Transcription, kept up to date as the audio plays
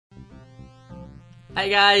Hi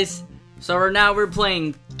guys. So we're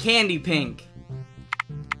playing Candy Pink.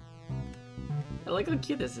 I like how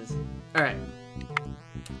cute this is. Alright.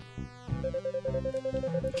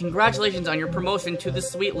 Congratulations on your promotion to the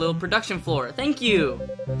sweet little production floor. Thank you.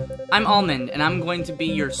 I'm Almond, and I'm going to be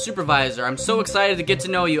your supervisor. I'm so excited to get to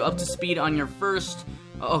know you, up to speed on your first...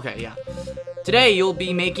 Okay, yeah. Today, you'll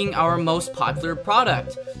be making our most popular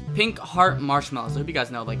product, Pink Heart Marshmallows. I hope you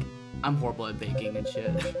guys know, like, I'm horrible at baking and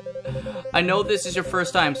shit. I know this is your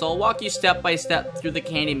first time, so I'll walk you step by step through the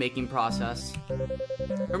candy making process.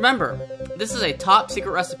 Remember, this is a top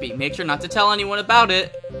secret recipe. Make sure not to tell anyone about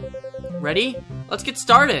it. Ready? Let's get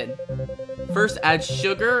started. First, add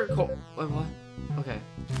sugar. Wait, what? Okay.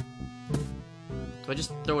 Do I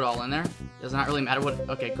just throw it all in there? Does not really matter what.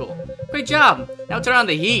 Okay, cool. Great job. Now turn on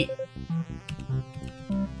the heat.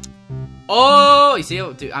 Oh, you see,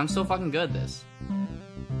 dude, I'm so fucking good at this.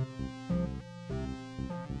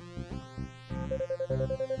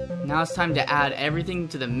 Now it's time to add everything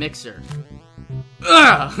to the mixer.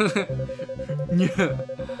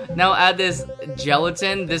 Now add this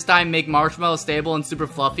gelatin. This time make marshmallow stable and super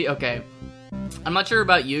fluffy. Okay. I'm not sure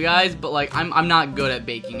about you guys, but like I'm not good at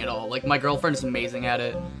baking at all. Like my girlfriend is amazing at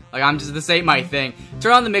it. Like this ain't my thing.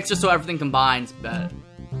 Turn on the mixer so everything combines. Bet.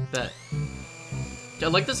 I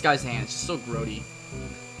like this guy's hand. It's just so grody.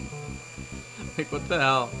 Like what the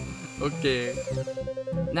hell? Okay.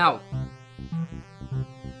 Now.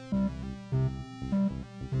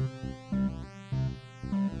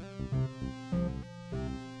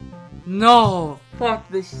 No! Fuck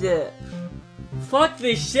this shit. Fuck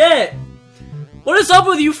this shit! What is up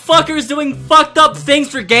with you fuckers doing fucked up things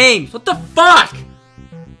for games? What the fuck?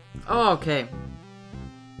 Oh, okay.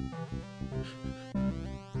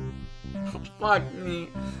 Oh, fuck me.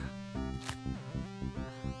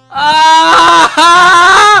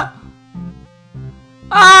 Ah!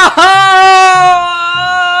 Ah! Ah!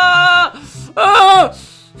 Ah!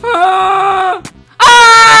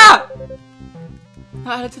 Ah!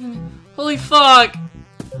 Add it to the... Holy fuck!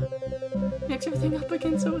 Mix everything up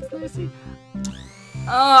again so it's nasty. Oh,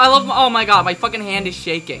 I love my... Oh my god, my fucking hand is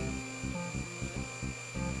shaking.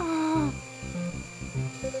 Oh.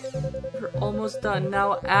 We're almost done.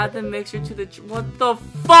 Now add the mixture to the... What the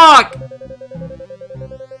fuck?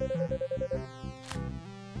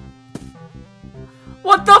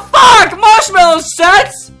 What the fuck? Marshmallow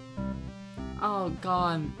sets? Oh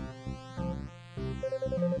god.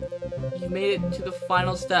 You made it to the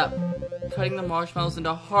final step, cutting the marshmallows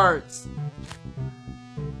into hearts.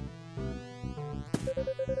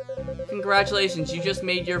 Congratulations, you just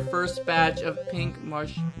made your first batch of pink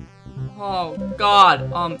Oh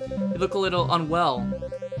god, you look a little unwell.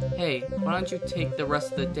 Hey, why don't you take the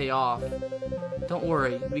rest of the day off? Don't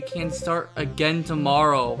worry, we can start again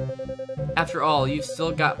tomorrow. After all, you've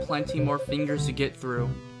still got plenty more fingers to get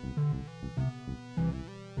through.